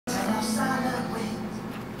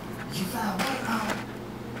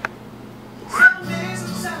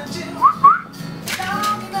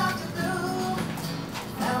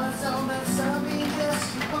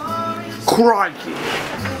Crikey!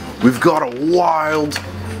 We've got a wild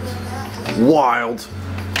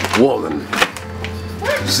woman.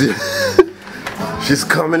 She's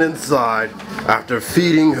coming inside after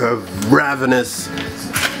feeding her ravenous,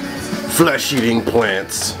 flesh-eating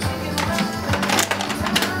plants.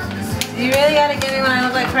 You really gotta get me when I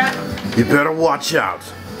look like crap? You better watch out.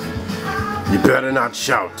 You better not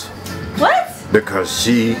shout. What? Because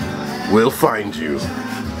she will find you.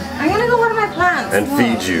 I'm gonna go water my plants. And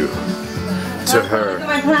feed you to her. Look at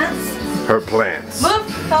my plants. Her plants. Move,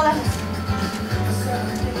 Paula.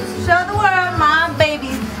 Show the world my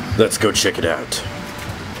babies. Let's go check it out.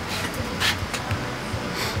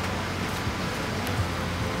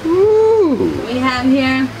 Ooh. We have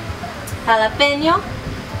here jalapeno,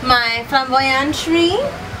 my flamboyant tree.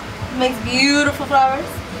 Makes beautiful flowers.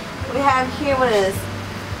 We have here, what is this?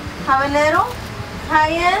 Habanero,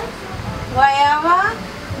 cayenne, guayaba,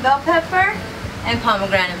 bell pepper, and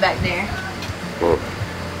pomegranate back there. Mm.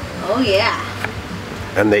 Oh yeah.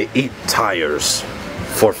 And they eat tires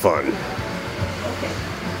for fun. Okay.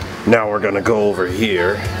 Now we're gonna go over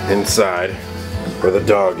here inside where the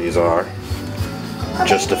doggies are,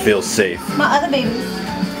 just to feel safe. My other babies.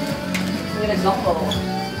 We're gonna go.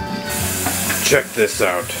 Check this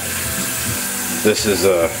out. This is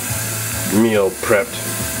a meal prepped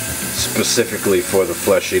specifically for the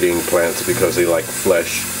flesh-eating plants because they like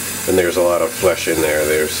flesh, and there's a lot of flesh in there.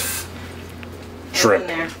 There's shrimp,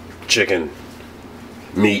 chicken,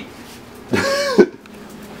 meat.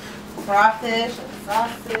 Crawfish,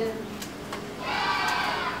 sausage.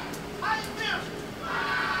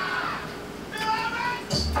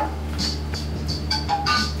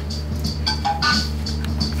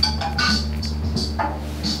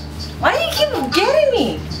 Why do you keep getting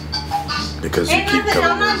me? Because you keep nothing,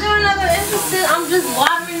 coming I'm not doing nothing interested. I'm just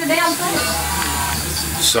watering the damn plant.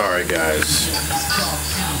 Sorry, guys.